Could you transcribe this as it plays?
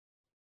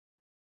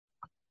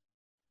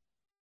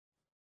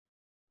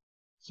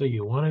So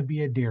you want to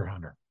be a deer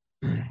hunter.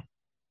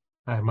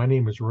 Hi, my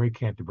name is Roy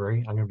Canterbury.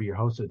 I'm going to be your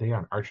host today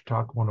on Archery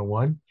Talk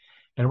 101.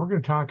 And we're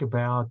going to talk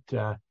about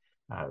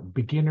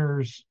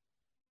beginners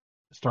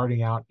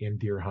starting out in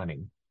deer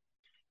hunting.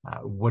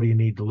 What do you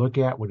need to look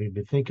at? What do you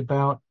need to think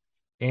about?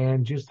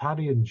 And just how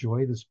do you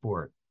enjoy the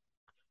sport?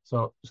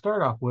 So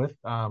start off with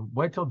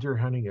whitetail deer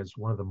hunting is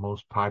one of the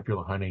most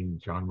popular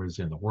hunting genres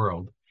in the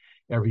world.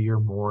 Every year,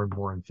 more and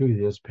more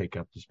enthusiasts pick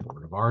up the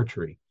sport of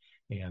archery.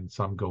 And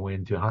some go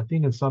into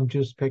hunting and some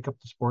just pick up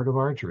the sport of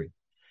archery.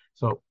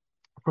 So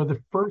for the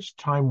first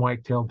time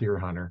whitetail deer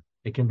hunter,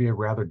 it can be a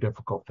rather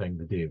difficult thing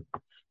to do.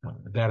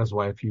 That is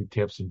why a few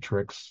tips and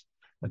tricks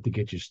to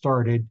get you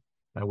started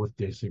with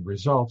decent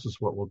results is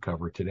what we'll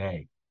cover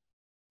today.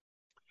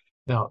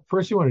 Now,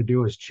 first you want to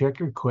do is check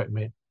your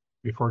equipment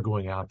before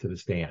going out to the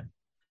stand.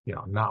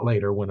 Not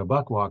later when a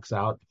buck walks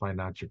out to find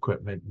out your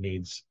equipment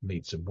needs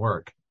some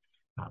work.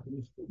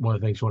 One of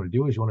the things you want to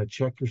do is you want to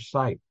check your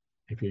sight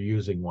if you're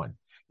using one.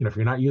 If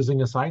you're not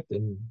using a sight,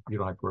 then you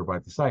don't have to worry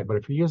about the sight. But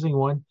if you're using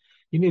one,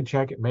 you need to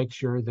check it, make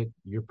sure that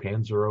your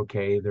pins are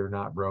okay. They're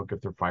not broke.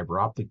 If they're fiber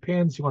optic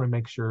pins, you want to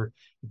make sure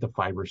that the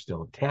fiber is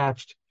still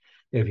attached.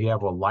 If you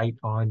have a light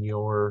on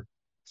your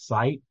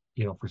sight,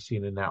 for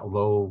seeing in that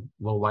low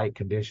light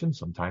condition,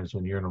 sometimes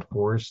when you're in a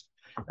forest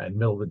in the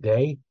middle of the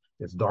day,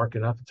 it's dark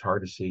enough, it's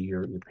hard to see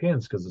your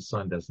pins because the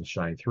sun doesn't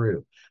shine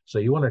through. So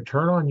you want to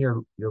turn on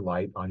your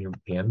light on your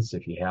pins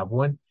if you have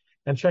one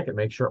and check it,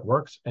 make sure it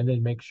works, and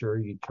then make sure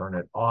you turn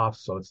it off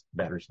so its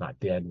battery's not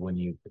dead when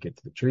you get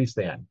to the tree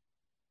stand.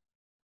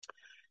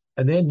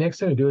 And then next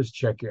thing to do is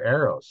check your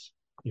arrows.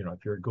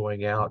 If you're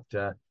going out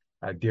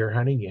deer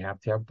hunting, you have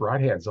to have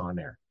broadheads on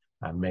there.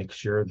 Make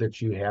sure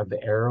that you have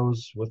the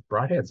arrows with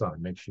broadheads on.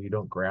 Make sure you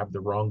don't grab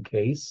the wrong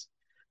case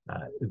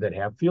that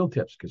have field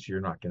tips because you're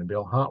not going to be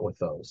able to hunt with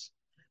those.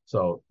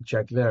 So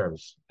check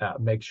those.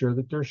 Make sure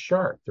that they're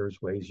sharp.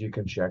 There's ways you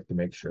can check to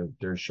make sure that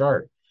they're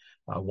sharp.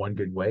 One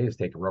good way is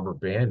take a rubber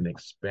band and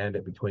expand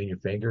it between your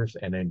fingers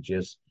and then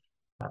just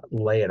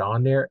lay it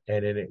on there,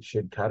 and then it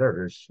should cut it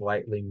or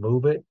slightly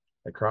move it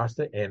across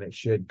it, and it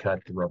should cut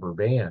the rubber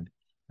band,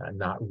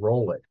 not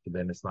roll it.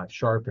 Then it's not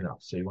sharp enough.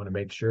 So you want to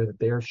make sure that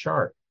they are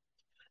sharp.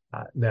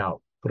 Now,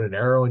 put an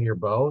arrow in your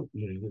bow.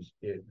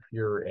 If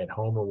you're at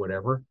home or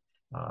whatever,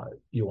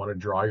 you want to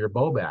draw your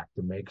bow back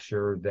to make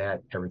sure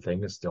that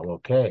everything is still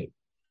okay.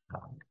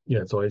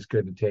 It's always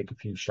good to take a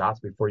few shots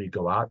before you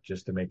go out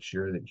just to make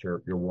sure that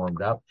you're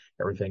warmed up,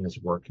 everything is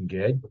working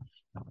good.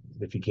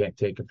 If you can't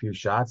take a few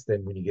shots,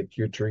 then when you get to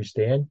your tree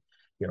stand,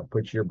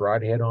 put your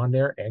broadhead on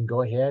there and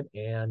go ahead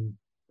and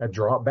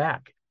draw it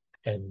back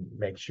and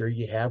make sure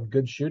you have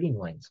good shooting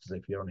lanes. Because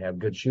if you don't have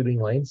good shooting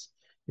lanes,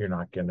 you're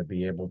not going to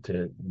be able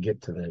to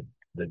get to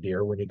the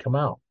deer when you come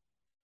out.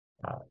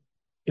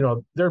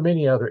 There are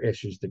many other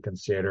issues to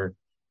consider.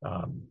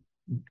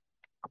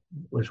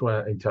 Which one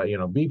I tell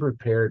you, be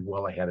prepared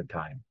well ahead of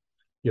time.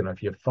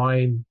 If you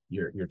find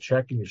you're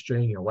checking your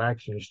string, you're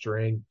waxing your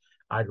string,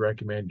 I'd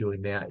recommend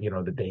doing that,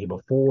 the day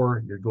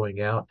before you're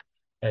going out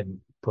and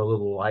put a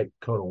little light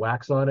coat of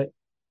wax on it,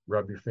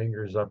 rub your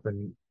fingers up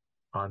and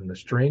on the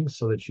string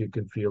so that you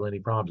can feel any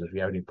problems. If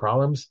you have any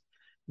problems,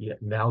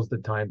 now's the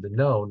time to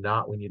know,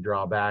 not when you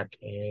draw back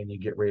and you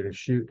get ready to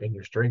shoot and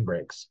your string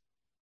breaks.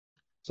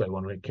 So you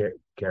want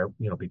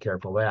to be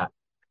careful of that.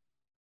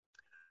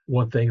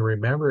 One thing to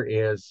remember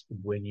is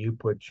when you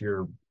put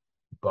your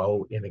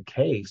bow in a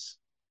case,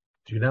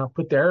 do not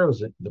put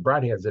the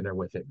broadheads in there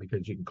with it,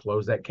 because you can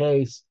close that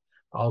case.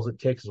 All it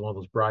takes is one of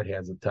those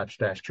broadheads to touch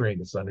that string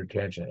that's under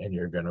tension, and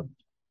you're going to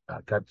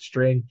cut the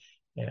string.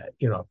 And,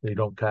 if you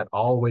don't cut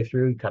all the way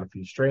through, you cut a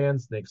few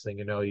strands. Next thing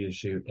you know, you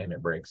shoot and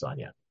it breaks on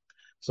you.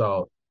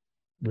 So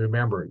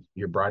remember,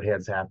 your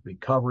broadheads have to be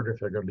covered if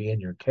they're going to be in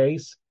your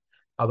case.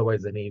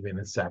 Otherwise, they need to be in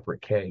a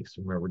separate case.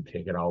 Remember to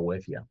take it all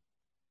with you.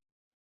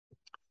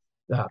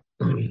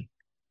 The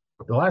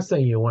last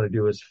thing you want to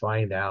do is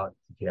find out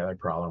if you have a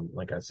problem,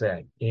 like I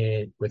said,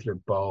 with your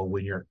bow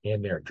when you're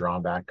in there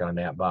drawing back on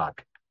that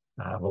buck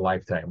of a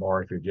lifetime.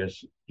 Or if you're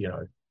just,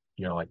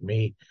 like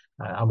me,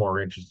 I'm more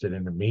interested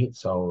in the meat.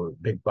 So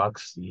big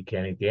bucks, you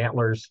can't eat the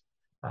antlers.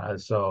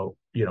 So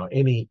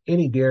any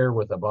deer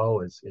with a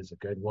bow is a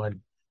good one,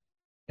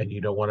 and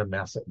you don't want to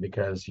mess it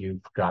because you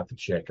forgot to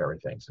check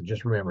everything. So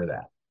just remember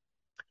that.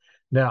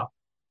 Now,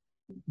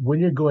 when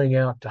you're going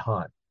out to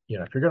hunt,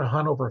 if you're going to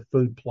hunt over a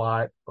food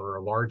plot or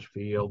a large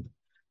field,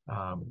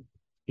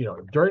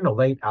 during the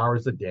late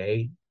hours of the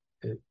day,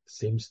 it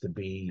seems to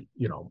be,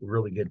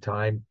 really good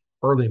time.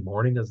 Early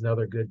morning is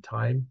another good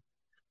time.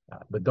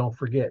 But don't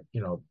forget,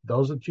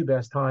 those are the two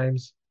best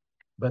times.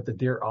 But the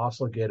deer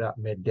also get up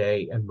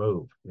midday and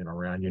move,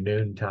 around your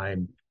noon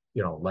time,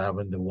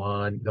 11 to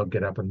 1, they'll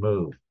get up and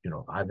move.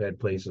 I've had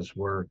places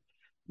where,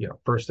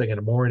 first thing in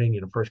the morning,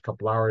 first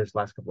couple hours,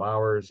 last couple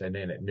hours, and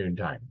then at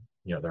noontime,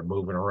 they're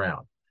moving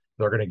around.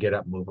 They're going to get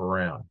up, move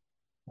around.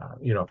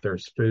 If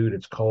there's food,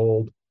 it's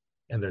cold,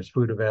 and there's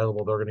food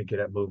available, they're going to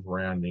get up, move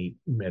around, and eat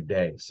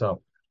midday.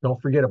 So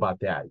don't forget about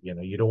that.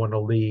 You don't want to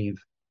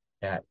leave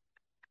at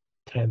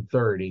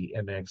 10:30,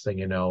 and the next thing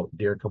you know,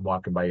 deer come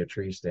walking by your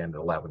tree stand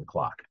at 11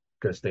 o'clock.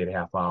 Could have stayed a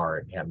half hour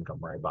and had them come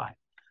right by.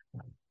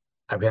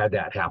 I've had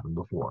that happen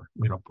before.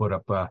 Put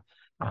up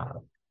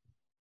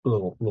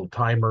little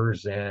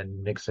timers,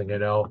 and next thing you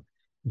know,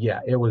 yeah,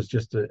 it was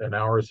just an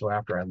hour or so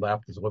after I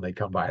left is when they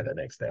come by the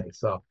next day.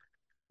 So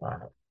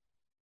uh,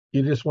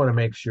 you just want to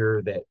make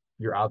sure that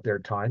you're out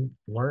there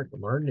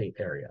learn the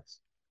areas.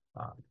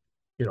 Uh,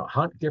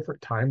 hunt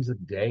different times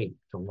of day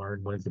to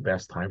learn when's the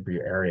best time for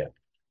your area.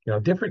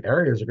 Different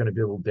areas are going to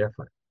be a little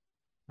different.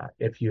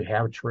 If you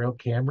have trail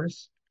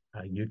cameras,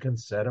 you can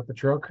set up a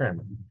trail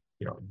camera.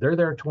 They're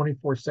there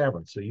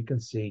 24/7, so you can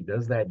see,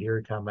 does that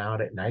deer come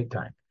out at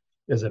nighttime?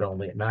 Is it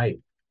only at night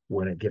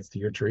when it gets to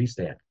your tree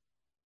stand?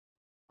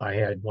 I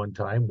had one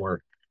time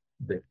where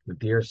the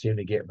deer seemed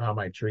to get by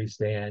my tree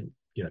stand,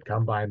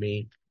 come by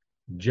me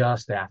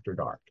just after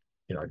dark,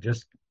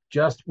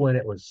 just when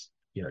it was,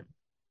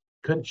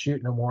 couldn't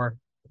shoot no more,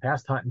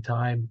 past hunting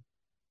time.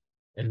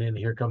 And then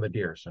here come the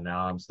deer. So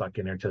now I'm stuck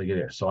in there until they get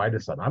there. So I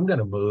decided I'm going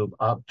to move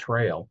up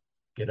trail,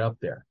 get up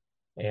there.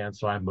 And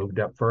so I moved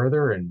up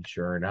further, and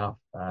sure enough,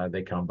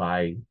 they come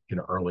by,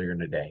 earlier in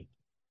the day.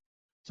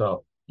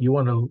 So you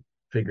want to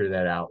figure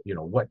that out,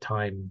 what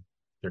time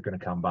they're going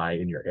to come by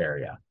in your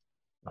area.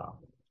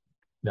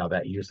 Now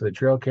that use of the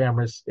trail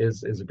cameras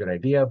is a good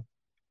idea,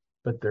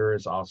 but there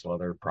is also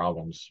other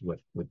problems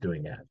with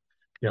doing that.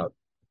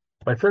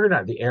 By figuring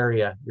out the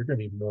area, you're going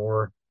to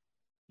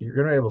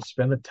be able to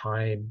spend the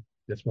time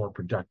that's more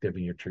productive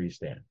in your tree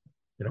stand.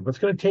 But it's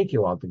going to take you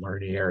a while to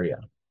learn the area.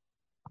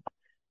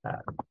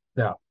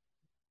 Now,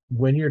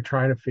 when you're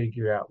trying to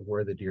figure out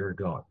where the deer are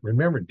going,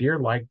 remember, deer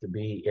like to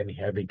be in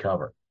heavy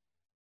cover,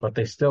 but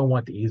they still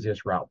want the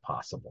easiest route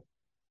possible.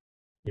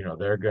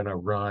 They're going to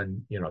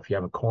run, if you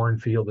have a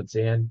cornfield that's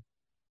in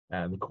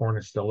and the corn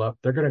is still up,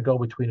 they're going to go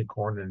between the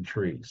corn and the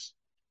trees,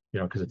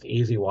 because it's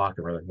easy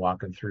walking rather than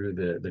walking through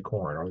the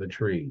corn or the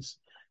trees.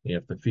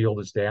 If the field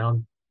is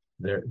down,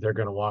 they're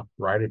going to walk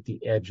right at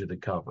the edge of the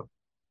cover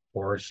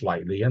or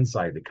slightly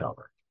inside the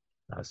cover.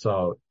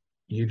 So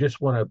you just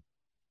want to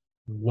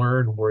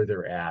learn where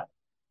they're at.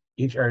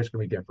 Each area is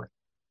going to be different.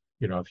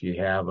 If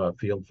you have a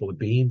field full of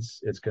beans,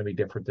 it's going to be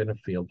different than a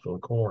field full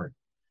of corn.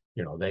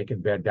 They can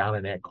bed down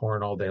in that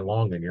corn all day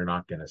long, and you're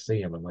not going to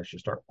see them unless you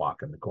start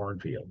walking the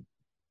cornfield.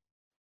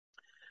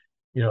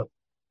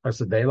 I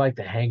said they like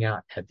to hang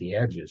out at the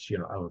edges,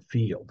 of a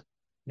field.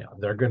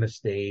 They're going to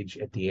stage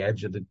at the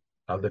edge of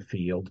the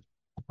field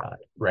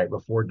right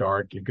before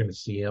dark. You're going to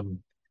see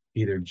them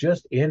either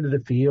just into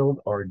the field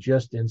or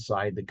just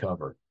inside the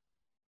cover.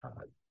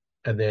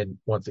 And then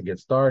once it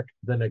gets dark,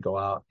 then they go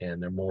out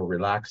and they're more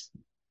relaxed.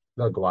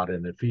 They'll go out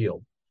in the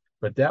field.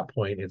 But at that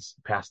point, it's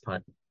past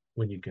time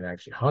when you can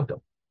actually hunt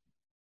them.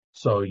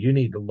 So you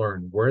need to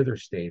learn where they're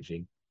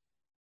staging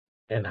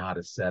and how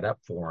to set up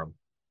for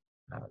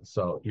them.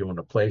 So you want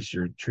to place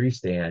your tree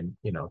stand,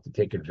 to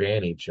take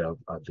advantage of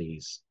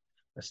these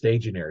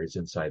staging areas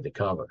inside the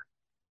cover.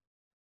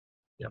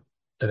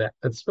 And that,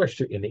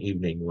 especially in the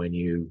evening when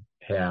you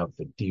have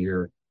the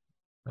deer,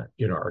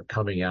 are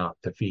coming out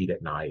to feed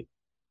at night.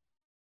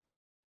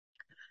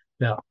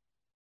 Now,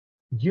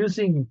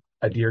 using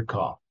a deer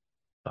call,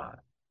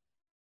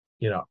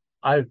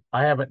 I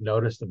haven't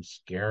noticed them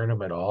scaring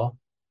them at all.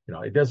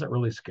 It doesn't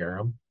really scare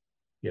them.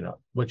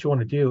 What you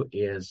want to do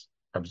is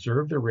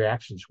observe the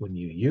reactions when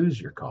you use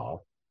your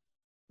call.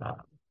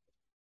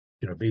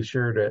 Be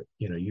sure to,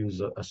 use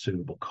a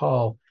suitable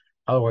call.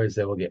 Otherwise,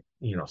 they will get,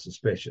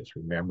 suspicious.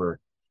 Remember,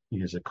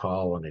 use a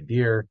call on a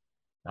deer,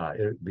 it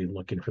would be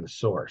looking for the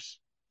source.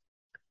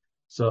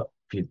 So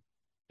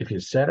if you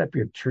set up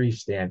your tree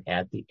stand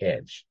at the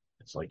edge,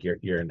 it's like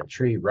you're in the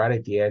tree right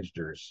at the edge.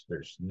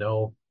 There's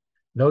no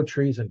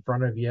trees in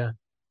front of you,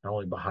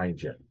 only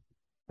behind you,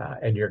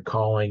 and you're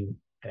calling,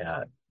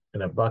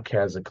 and a buck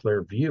has a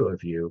clear view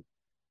of you,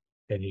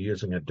 and you're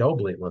using a doe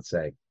bleat. Let's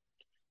say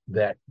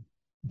that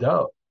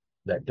doe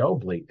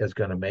bleat is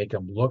going to make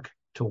them look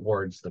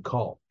towards the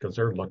call because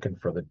they're looking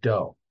for the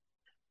doe,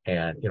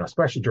 and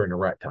especially during the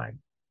rut time,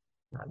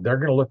 they're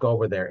going to look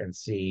over there and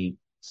see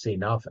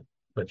nothing.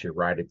 But you're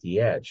right at the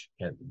edge,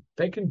 and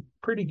they can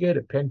pretty good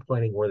at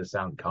pinpointing where the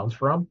sound comes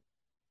from.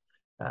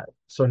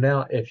 So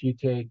now if you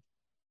take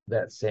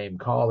that same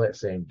call, that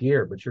same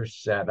deer, but you're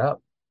set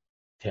up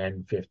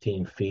 10,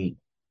 15 feet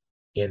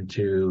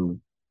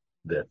into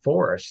the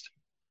forest,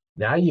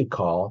 now you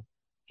call,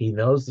 he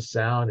knows the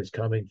sound is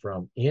coming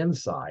from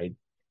inside.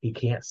 He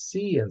can't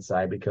see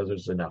inside because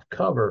there's enough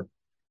cover,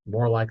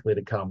 more likely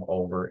to come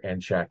over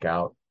and check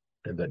out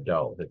the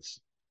doe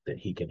that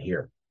he can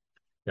hear.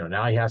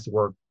 Now he has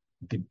to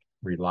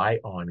rely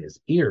on his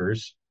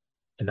ears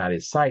and not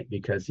his sight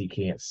because he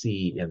can't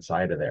see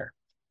inside of there.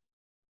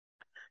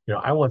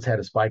 I once had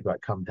a spike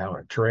buck come down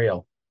a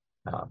trail,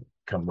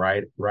 come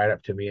right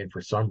up to me, and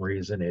for some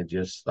reason it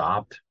just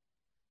stopped,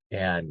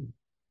 and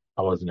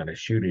I wasn't going to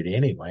shoot it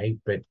anyway,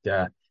 but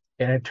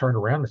and it turned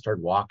around and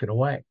started walking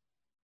away.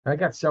 I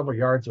got several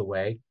yards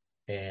away,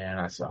 and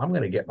I said, I'm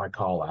going to get my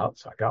call out.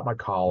 So I got my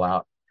call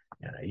out,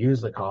 and I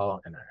used the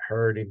call, and I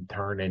heard him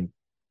turning,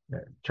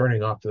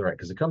 turning off to the right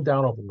because it come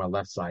down over my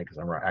left side because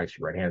I'm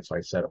actually right-handed, so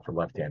I set up for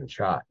left-handed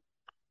shot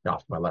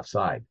off my left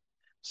side.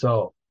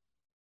 So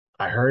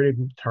I heard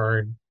him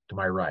turn to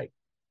my right.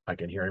 I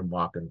can hear him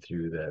walking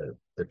through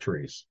the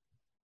trees.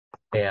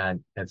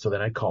 And so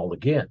then I called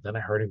again. Then I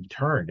heard him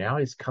turn. Now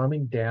he's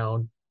coming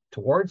down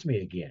towards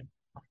me again.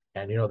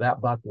 And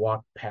that buck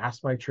walked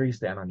past my tree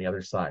stand on the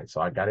other side.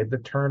 So I got him to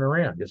turn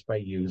around just by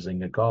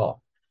using a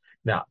call.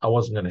 Now I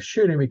wasn't going to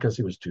shoot him because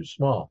he was too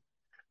small.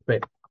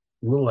 But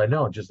little I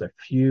know, just a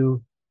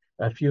few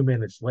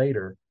minutes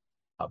later,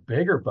 a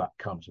bigger buck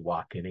comes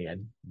walking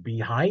in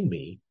behind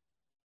me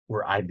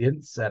where I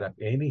didn't set up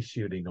any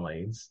shooting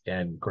lanes.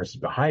 And of course, it's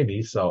behind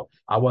me. So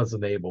I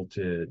wasn't able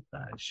to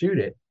shoot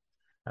it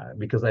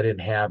because I didn't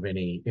have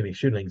any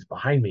shooting lanes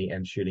behind me,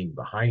 and shooting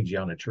behind you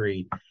on a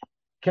tree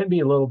can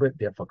be a little bit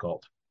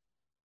difficult.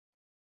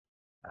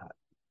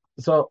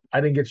 So I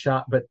didn't get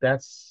shot, but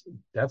that's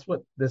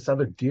what this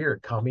other deer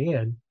come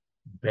in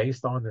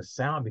based on the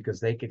sound because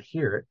they could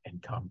hear it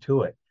and come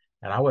to it.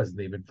 And I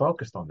wasn't even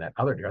focused on that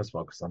other deer. I was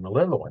focused on the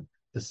little one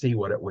to see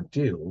what it would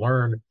do,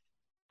 learn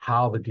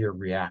how the deer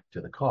react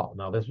to the call.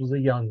 Now this was a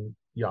young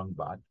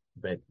buck,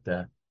 but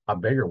a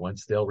bigger one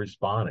still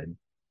responded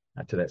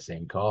to that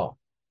same call.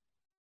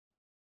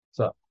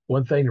 So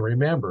one thing to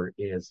remember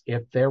is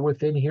if they're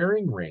within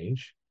hearing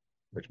range,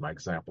 which my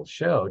example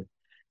showed,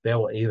 they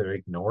will either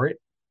ignore it,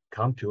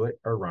 come to it,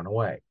 or run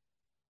away.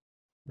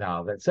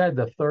 Now, that said,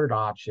 the third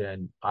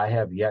option, I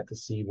have yet to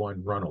see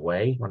one run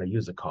away when I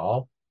use a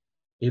call.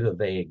 Either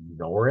they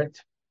ignore it,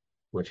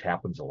 which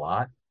happens a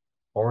lot,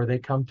 or they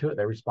come to it,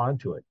 they respond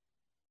to it.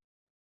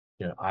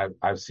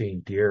 I've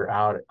seen deer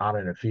out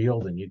in a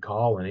field and you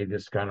call and they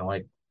just kind of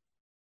like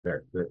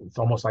it's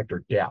almost like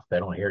they're deaf. They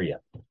don't hear you,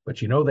 but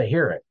they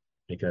hear it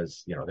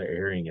because their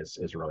hearing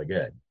is really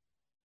good.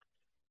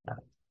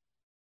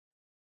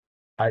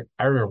 I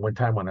remember one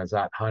time when I was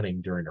out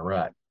hunting during the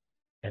rut.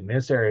 In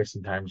this area,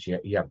 sometimes you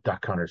have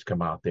duck hunters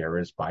come out there,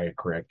 is by a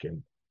creek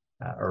and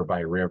or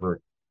by a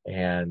river,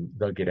 and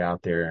they'll get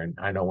out there. And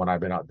I know when I've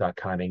been out duck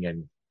hunting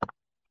and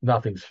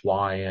nothing's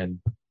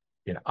flying,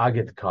 I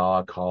get the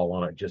call. I call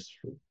on it just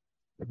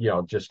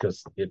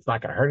because it's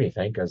not going to hurt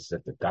anything. Because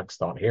if the ducks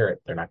don't hear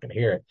it, they're not going to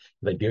hear it.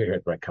 If they do hear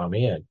it, they come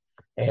in.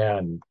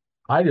 And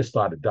I just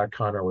thought a duck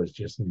hunter was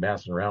just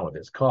messing around with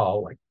his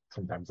call, like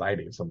sometimes I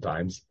do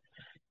sometimes.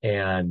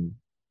 And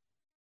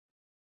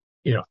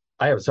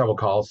I have several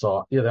calls,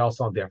 so they all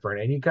sound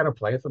different, and you kind of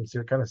play with them, see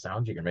what kind of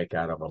sounds you can make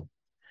out of them.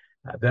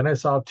 Then I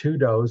saw two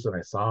does, and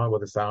I saw where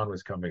the sound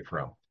was coming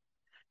from.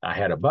 I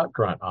had a buck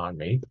grunt on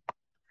me,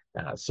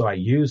 so I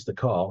used the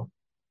call,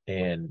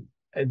 and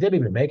it didn't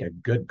even make a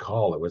good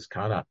call. It was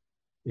kind of,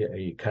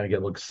 you kind of get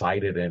a little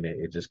excited, and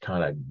it just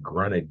kind of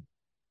grunted,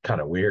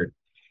 kind of weird.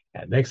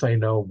 And next thing you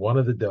know, one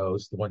of the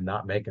does, the one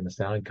not making the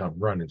sound, come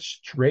running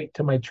straight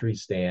to my tree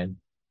stand,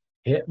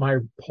 hit my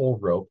pole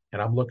rope,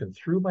 and I'm looking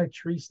through my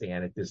tree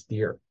stand at this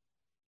deer.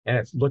 And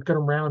it's looking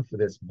around for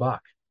this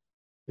buck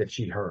that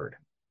she heard.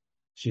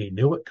 She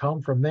knew it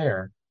come from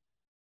there,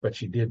 but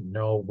she didn't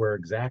know where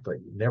exactly.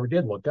 Never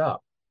did look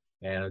up.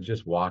 And I was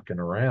just walking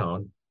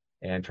around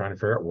and trying to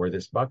figure out where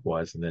this buck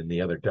was. And then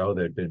the other doe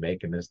that had been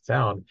making this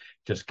sound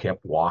just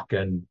kept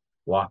walking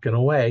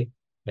away.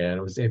 And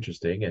it was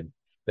interesting. And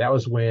that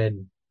was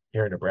when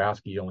here in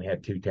Nebraska, you only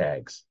had 2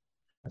 tags.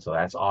 And so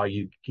that's all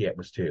you could get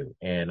was 2.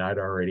 And I'd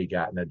already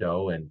gotten a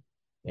doe, and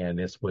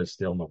this was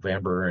still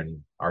November, and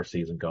our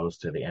season goes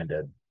to the end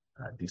of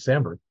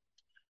December.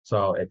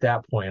 So at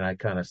that point, I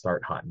kind of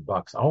start hunting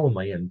bucks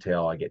only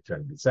until I get to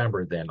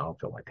December. Then I'll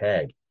fill my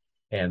tag.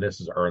 And this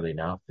is early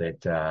enough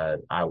that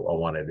I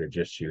wanted to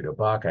just shoot a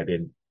buck. I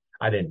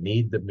didn't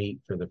need the meat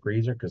for the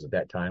freezer because at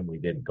that time we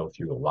didn't go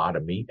through a lot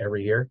of meat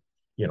every year.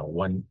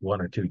 One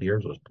or 2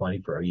 deers was plenty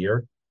for a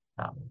year.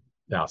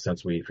 Now,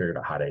 since we figured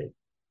out how to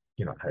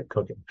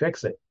cook it and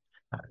fix it,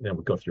 then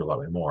we go through a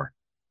lot more.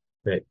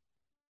 But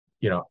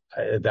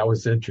that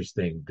was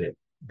interesting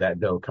that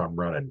doe come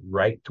running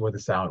right to where the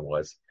sound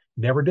was.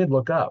 Never did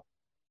look up.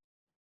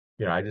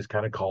 I just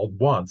kind of called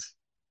once,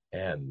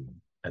 and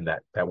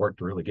that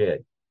worked really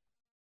good.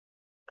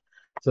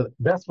 So the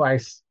best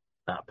advice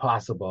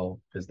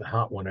possible is to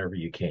hunt whenever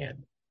you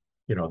can.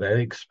 That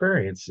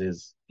experience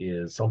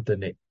is something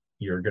that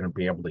you're going to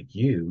be able to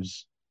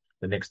use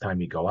the next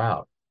time you go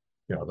out.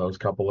 Those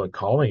couple of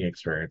calling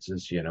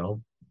experiences,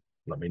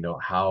 let me know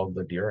how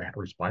the deer are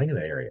responding in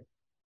the area,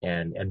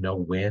 and know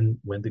when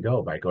to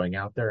go by going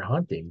out there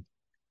hunting.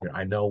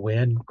 I know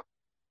when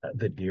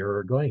the deer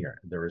are going here.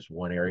 There was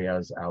one area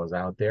I was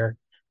out there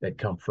that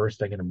come first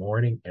thing in the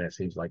morning, and it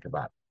seems like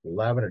about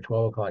 11 or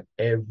 12 o'clock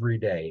every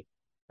day,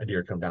 a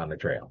deer come down the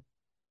trail.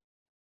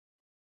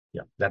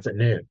 Yeah, that's at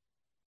noon.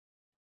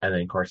 And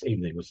then, of course,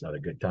 evening was another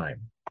good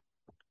time.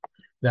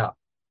 Now,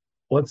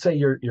 let's say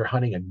you're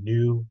hunting a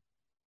new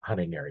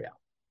hunting area.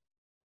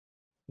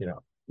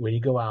 When you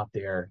go out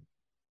there,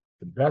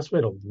 the best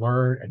way to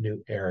learn a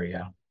new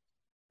area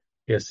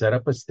is set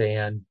up a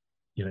stand,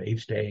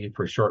 each day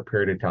for a short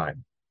period of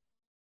time.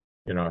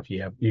 If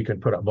you can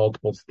put up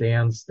multiple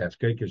stands, that's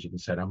good because you can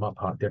set them up,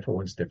 hunt different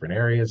ones, different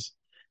areas.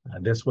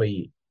 This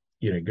way,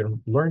 you're going to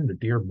learn the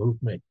deer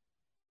movement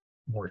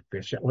more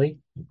efficiently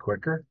and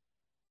quicker.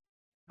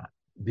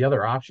 The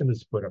other option is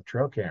to put up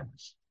trail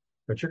cameras,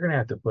 but you're going to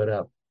have to put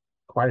up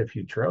quite a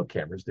few trail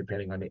cameras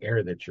depending on the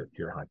area that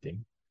you're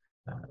hunting.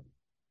 Uh,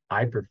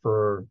 I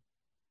prefer,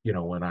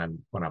 when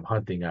I'm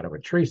hunting out of a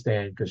tree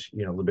stand because a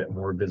little bit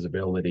more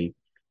visibility.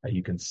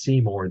 You can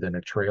see more than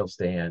a trail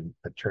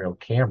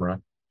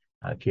camera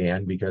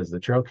can, because the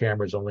trail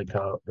camera is only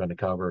going to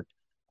cover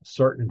a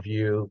certain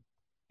view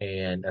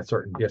and a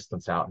certain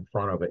distance out in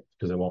front of it,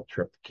 because it won't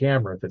trip the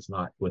camera if it's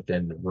not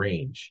within the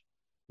range,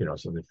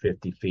 so the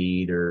 50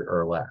 feet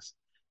or less.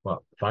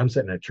 Well, if I'm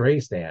sitting in a tree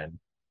stand,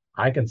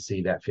 I can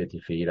see that 50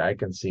 feet. I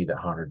can see the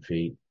 100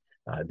 feet,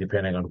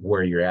 depending on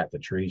where you're at, the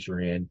trees you're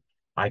in.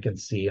 I can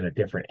see in a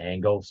different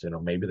angle. So,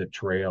 maybe the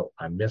trail,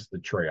 I missed the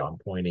trail. I'm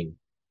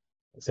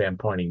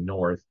pointing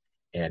north,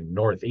 and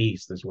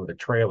northeast is where the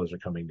trailers are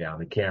coming down.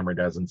 The camera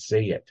doesn't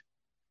see it.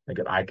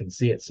 I can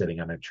see it sitting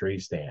on a tree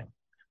stand.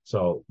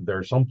 So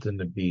there's something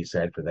to be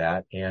said for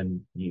that.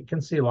 And you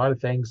can see a lot of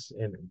things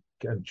in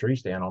a tree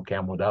stand all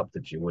cameled up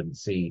that you wouldn't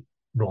see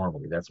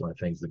normally. That's one of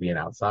the things of being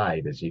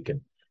outside, is you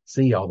can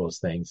see all those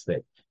things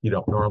that you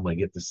don't normally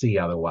get to see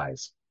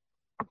otherwise.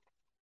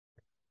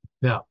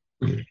 Now,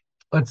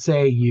 let's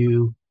say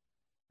you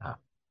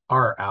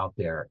are out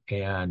there,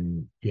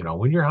 and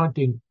when you're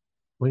hunting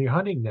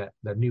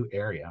the new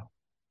area,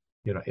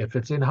 if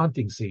it's in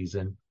hunting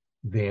season,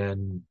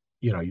 then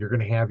you're going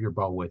to have your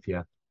bow with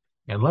you.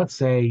 And let's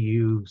say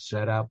you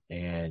set up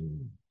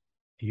and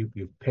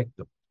you've picked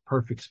the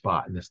perfect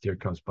spot and this deer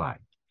comes by.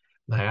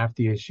 Now,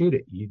 after you shoot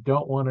it, you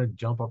don't want to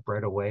jump up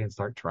right away and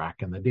start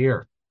tracking the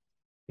deer.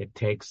 It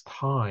takes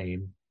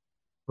time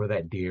for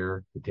that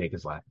deer to take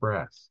his last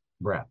breath.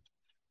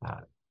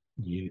 Uh,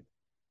 you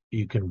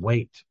you can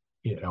wait,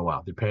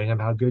 well, depending on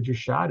how good your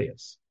shot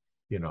is.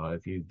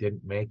 If you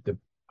didn't make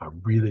a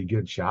really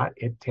good shot,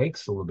 it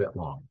takes a little bit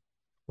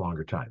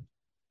longer time.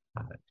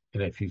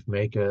 And if you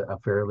make a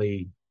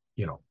fairly,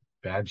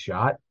 bad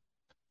shot,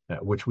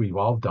 which we've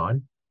all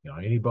done,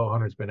 any bow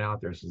hunter's been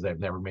out there says they've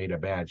never made a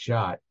bad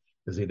shot,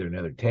 is either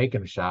never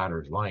taken a shot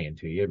or is lying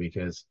to you,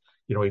 because,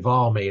 we've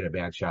all made a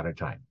bad shot at a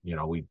time.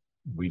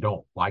 We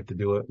don't like to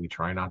do it. We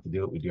try not to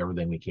do it. We do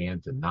everything we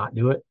can to not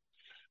do it,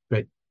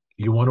 but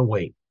you want to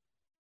wait.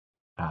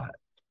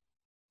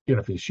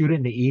 If you shoot it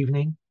in the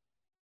evening,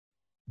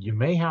 you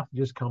may have to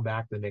just come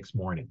back the next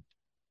morning,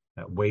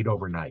 wait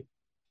overnight.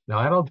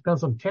 Now, that all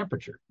depends on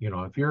temperature.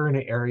 If you're in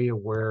an area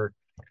where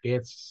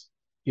it's,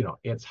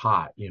 it's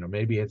hot,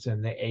 maybe it's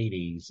in the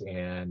 80s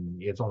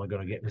and it's only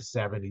going to get in the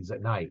 70s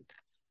at night,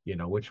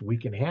 which we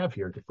can have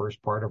here at the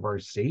first part of our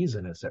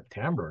season in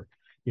September.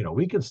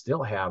 We can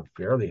still have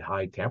fairly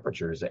high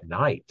temperatures at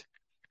night,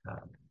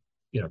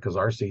 because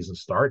our season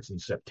starts in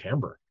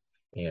September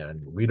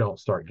and we don't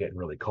start getting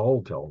really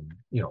cold till,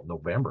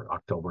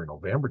 October,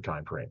 November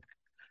timeframe.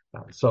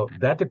 So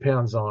that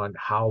depends on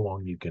how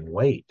long you can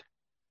wait.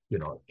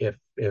 If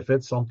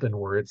it's something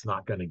where it's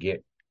not going to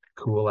get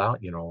cool out,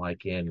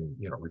 like in,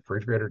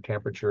 refrigerator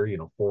temperature,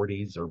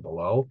 40s or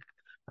below,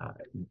 uh,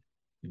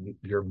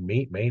 your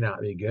meat may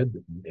not be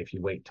good if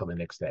you wait till the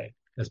next day,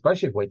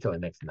 especially if you wait till the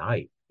next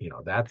night.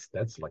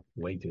 That's like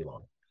way too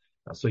long.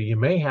 So you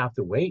may have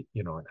to wait,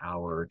 an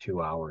hour or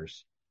 2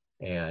 hours,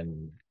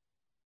 and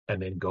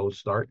then go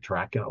start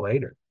tracking it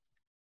later.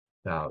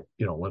 Now,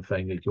 one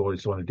thing that you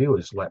always want to do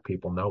is let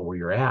people know where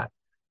you're at.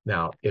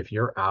 Now, if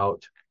you're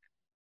out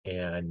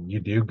and you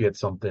do get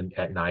something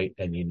at night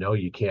and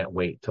you can't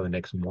wait till the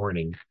next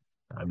morning,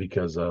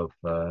 because of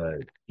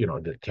the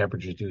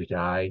temperature's too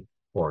high,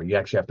 or you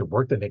actually have to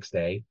work the next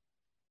day,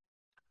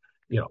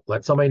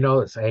 let somebody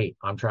know that, say, hey,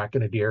 I'm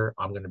tracking a deer,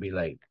 I'm going to be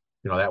late.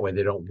 That way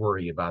they don't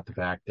worry about the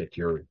fact that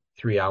you're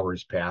 3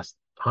 hours past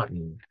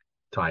hunting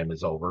time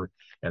is over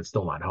and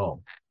still not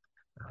home.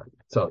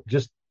 So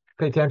just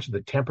pay attention to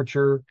the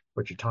temperature,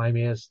 what your time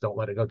is. Don't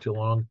let it go too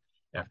long.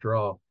 After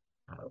all,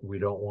 we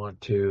don't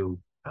want to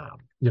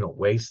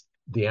waste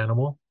the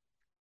animal.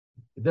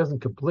 It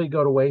doesn't completely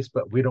go to waste,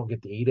 but we don't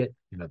get to eat it.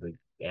 The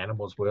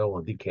animals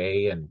will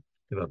decay, and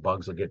the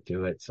bugs will get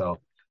to it. So,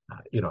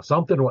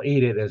 something will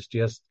eat it. It's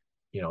just,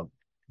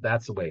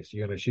 that's the waste.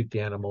 You're going to shoot the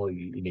animal.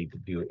 You need to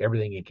do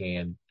everything you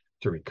can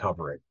to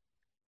recover it.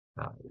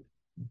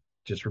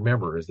 Just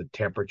remember, as the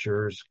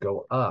temperatures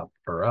go up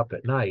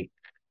at night,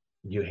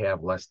 you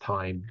have less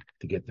time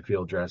to get the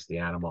field dress, the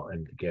animal,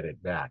 and to get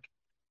it back.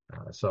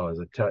 So as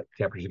the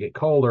temperatures get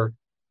colder,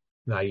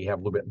 now you have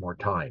a little bit more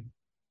time.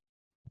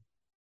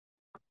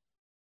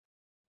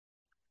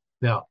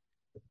 Now,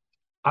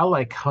 I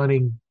like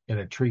hunting in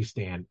a tree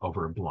stand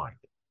over a blind.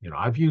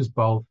 I've used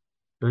both.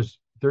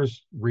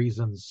 There's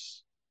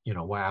reasons,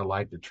 why I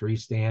like the tree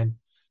stand.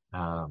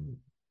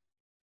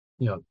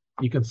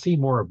 You can see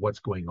more of what's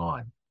going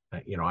on.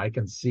 I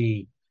can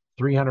see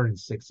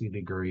 360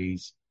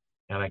 degrees,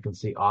 and I can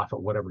see off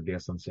at whatever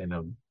distance. In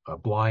a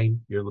blind,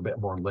 you're a little bit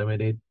more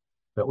limited.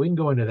 But we can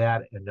go into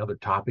that in another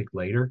topic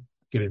later,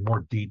 get in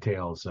more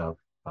details of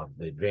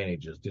the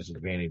advantages,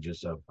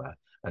 disadvantages of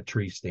a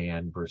tree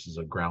stand versus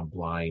a ground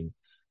blind.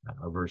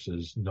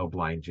 versus no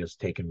blind, just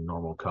taking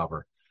normal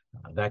cover.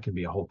 That can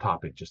be a whole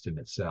topic just in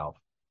itself.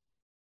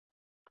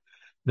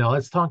 Now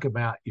let's talk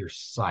about your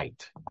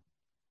sight.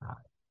 Uh,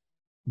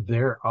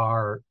 there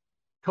are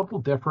a couple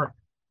different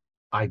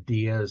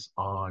ideas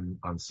on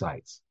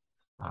sights.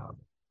 Um,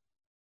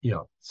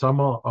 some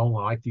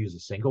only like to use a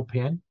single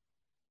pin,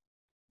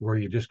 where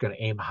you're just going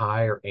to aim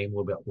high or aim a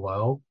little bit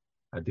low,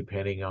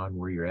 depending on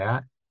where you're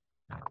at.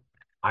 Uh,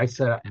 I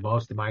set up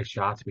most of my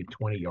shots to be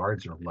 20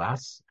 yards or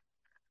less.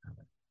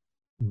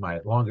 My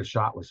longest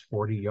shot was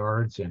 40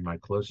 yards, and my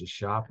closest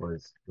shot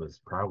was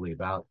probably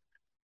about,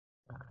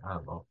 I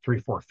don't know,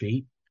 3-4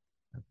 feet.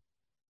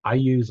 I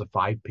use a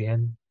 5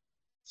 pin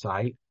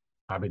sight.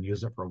 I've been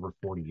using it for over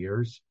 40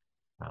 years.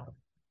 Uh,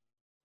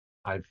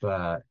 I've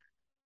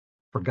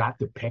forgot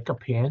to pick a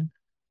pin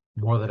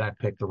more than I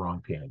picked the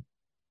wrong pin.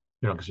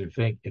 Because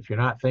if you're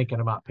not thinking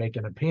about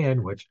picking a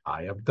pin, which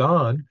I have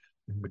done,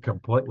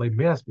 completely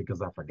missed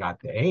because I forgot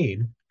to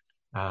aim,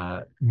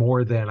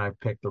 more than I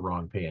picked the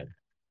wrong pin.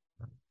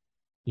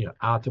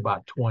 Out to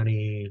about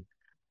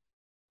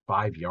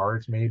 25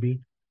 yards maybe,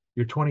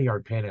 your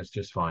 20-yard pin is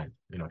just fine.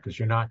 Because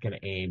you're not going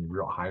to aim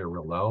real high or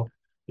real low.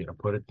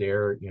 Put it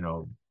there,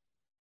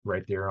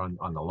 right there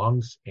on the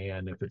lungs,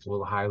 and if it's a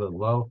little high, a little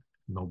low,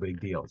 no big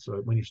deal.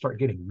 So when you start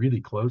getting really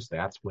close,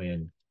 that's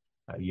when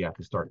you have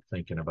to start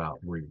thinking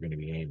about where you're going to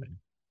be aiming.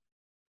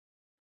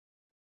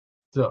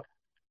 So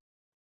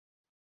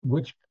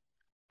which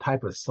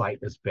type of sight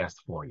is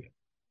best for you?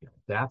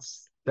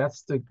 That's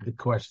the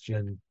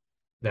question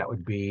that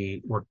would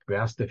be work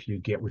best if you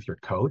get with your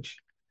coach.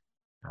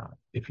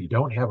 If you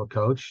don't have a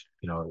coach,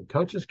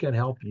 coaches can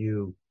help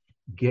you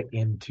get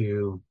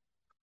into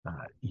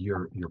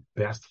your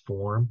best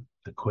form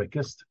the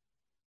quickest.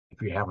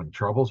 If you're having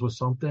troubles with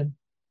something,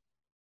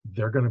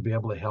 they're going to be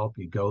able to help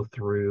you go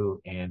through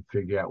and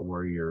figure out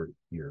where you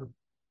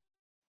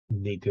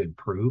need to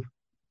improve,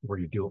 where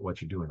you're doing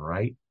what you're doing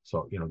right.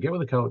 So, get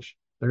with a coach.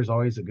 There's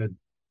always a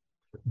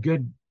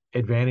good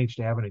advantage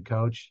to having a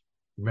coach.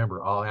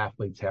 Remember, all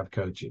athletes have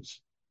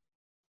coaches.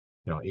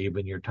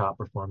 Even your top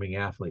performing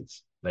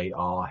athletes, they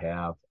all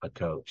have a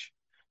coach,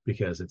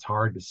 because it's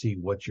hard to see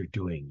what you're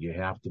doing. You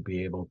have to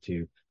be able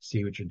to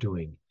see what you're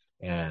doing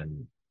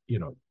and,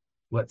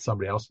 let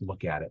somebody else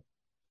look at it.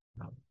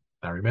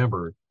 Now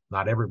remember,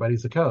 not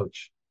everybody's a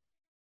coach,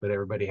 but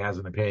everybody has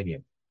an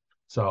opinion.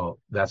 So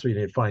that's where you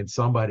need to find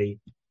somebody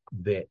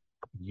that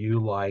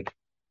you like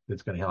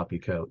that's going to help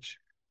you coach.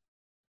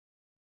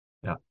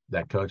 Now,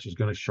 that coach is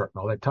going to shorten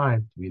all that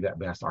time to be that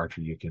best archer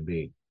you can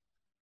be.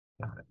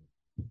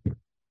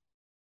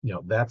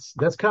 That's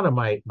kind of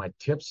my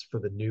tips for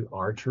the new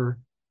archer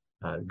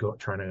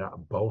trying to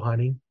go bow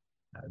hunting.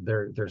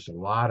 There's a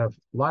lot of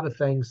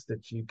things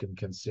that you can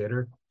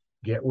consider.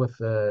 Get with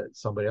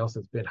somebody else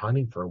that's been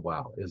hunting for a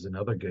while is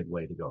another good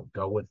way to go.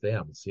 Go with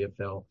them, see if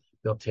they'll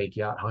take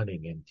you out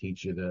hunting and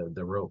teach you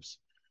the ropes.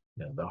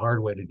 The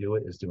hard way to do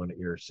it is doing it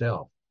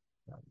yourself.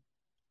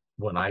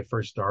 When I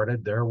first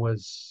started, there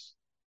was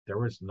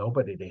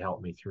nobody to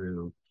help me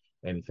through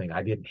anything.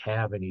 I didn't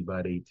have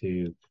anybody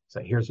to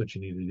say, here's what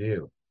you need to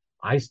do.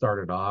 I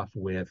started off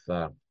with,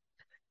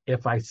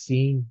 if I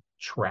seen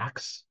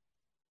tracks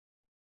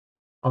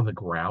on the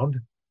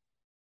ground,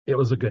 it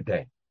was a good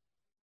day,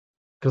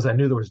 because I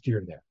knew there was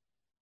deer there.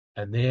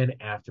 And then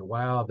after a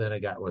while, then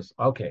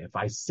okay, if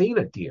I seen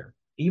a deer,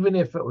 even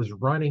if it was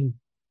running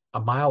a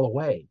mile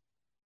away,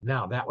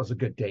 now that was a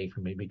good day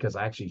for me, because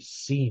I actually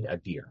seen a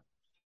deer.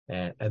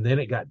 And then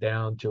it got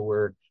down to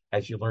where,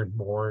 as you learn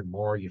more and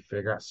more, you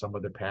figure out some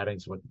of the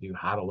patterns, what to do,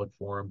 how to look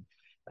for them.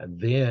 And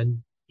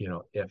then,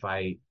 if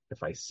I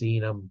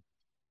seen them,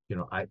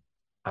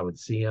 I would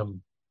see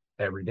them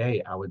every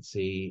day. I would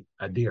see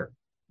a deer,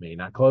 maybe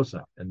not close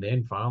enough. And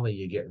then finally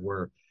you get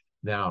where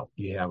now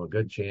you have a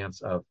good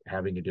chance of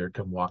having a deer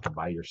come walking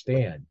by your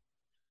stand.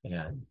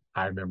 And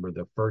I remember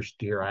the first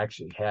deer I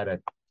actually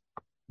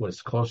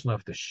was close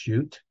enough to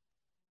shoot.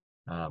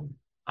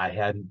 I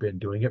hadn't been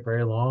doing it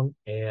very long,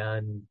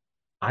 and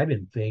I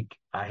didn't think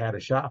I had a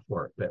shot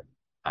for it, but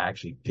I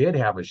actually did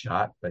have a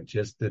shot, but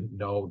just didn't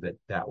know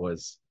that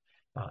was,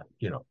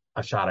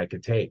 a shot I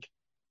could take.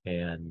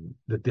 And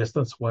the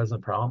distance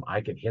wasn't a problem.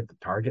 I could hit the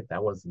target.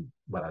 That wasn't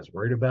what I was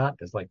worried about.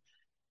 It's like,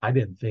 I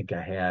didn't think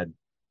I had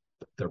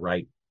the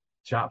right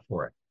shot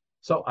for it.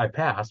 So I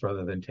passed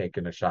rather than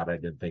taking a shot I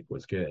didn't think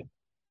was good.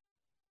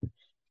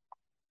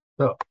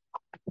 So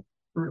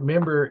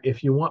remember,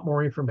 if you want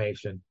more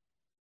information,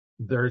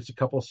 there's a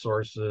couple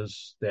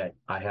sources that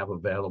I have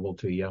available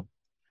to you.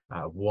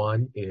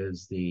 One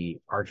is the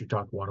Archery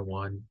Talk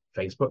 101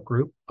 Facebook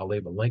group. I'll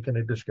leave a link in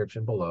the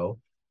description below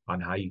on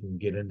how you can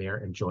get in there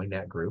and join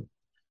that group.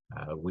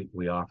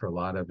 We offer a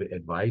lot of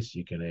advice.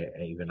 You can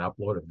even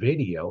upload a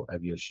video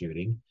of you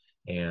shooting,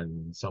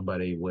 and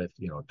somebody with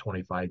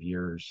 25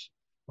 years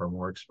or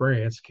more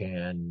experience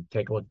can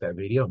take a look at that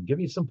video and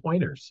give you some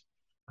pointers.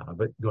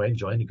 But go ahead and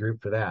join the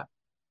group for that.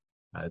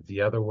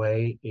 The other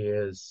way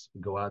is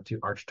go out to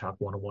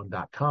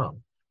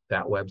archertalk101.com.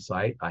 That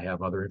website, I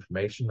have other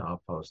information.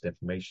 I'll post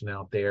information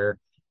out there.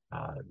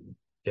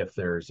 If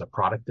there's a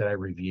product that I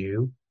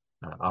review,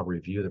 I'll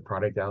review the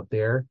product out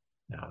there.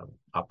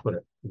 I'll put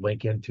a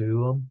link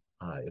into them.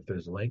 If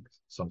there's a link,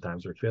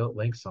 sometimes they're affiliate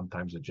links,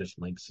 sometimes it just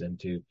links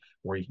into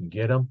where you can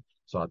get them.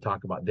 So I'll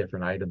talk about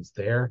different items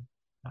there.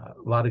 A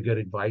lot of good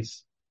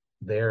advice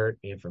there,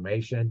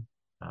 information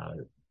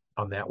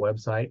on that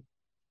website.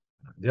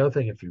 The other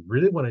thing, if you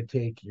really want to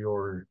take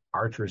your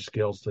archery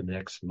skills to the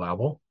next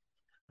level,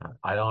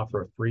 I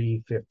offer a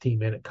free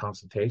 15-minute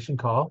consultation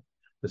call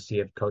to see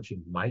if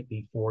coaching might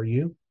be for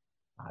you.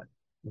 Uh,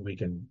 we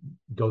can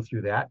go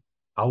through that.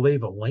 I'll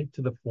leave a link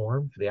to the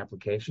form for the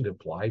application to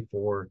apply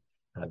for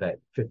that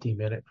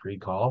 15-minute free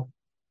call.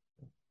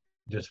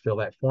 Just fill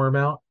that form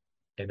out,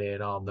 and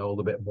then I'll know a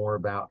little bit more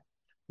about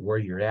where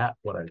you're at,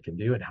 what I can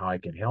do, and how I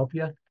can help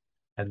you.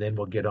 And then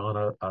we'll get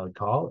on a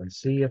call and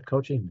see if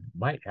coaching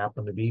might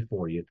happen to be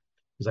for you.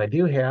 Because I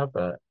do have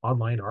an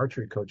online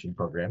archery coaching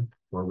program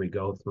where we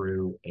go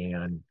through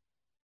and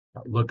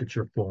look at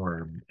your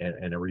form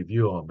and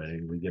review them.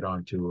 And we get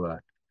onto a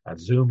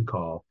Zoom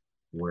call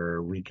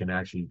where we can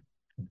actually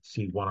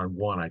see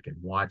one-on-one. I can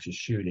watch you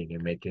shooting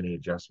and make any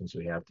adjustments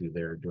we have to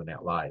there doing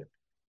that live.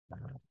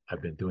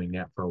 I've been doing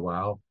that for a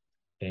while,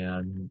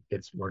 and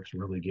it works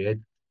really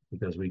good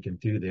because we can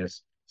do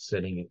this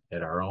sitting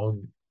at our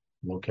own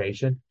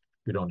location.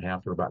 We don't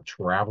have to worry about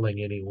traveling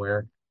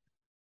anywhere.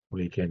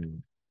 We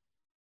can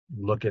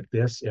look at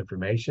this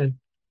information,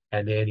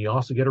 and then you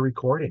also get a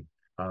recording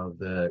of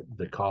the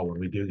call when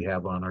we do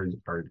have on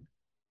our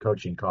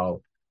coaching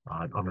call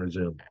on our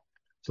Zoom.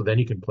 So then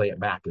you can play it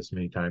back as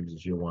many times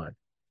as you want.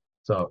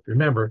 So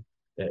remember,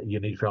 you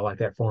need to fill out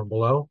that form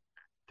below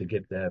to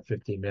get the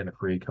 15-minute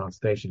free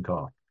consultation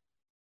call.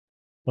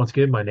 Once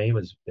again, my name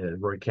is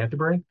Roy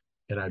Canterbury,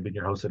 and I've been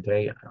your host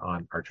today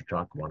on Archer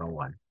Talk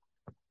 101.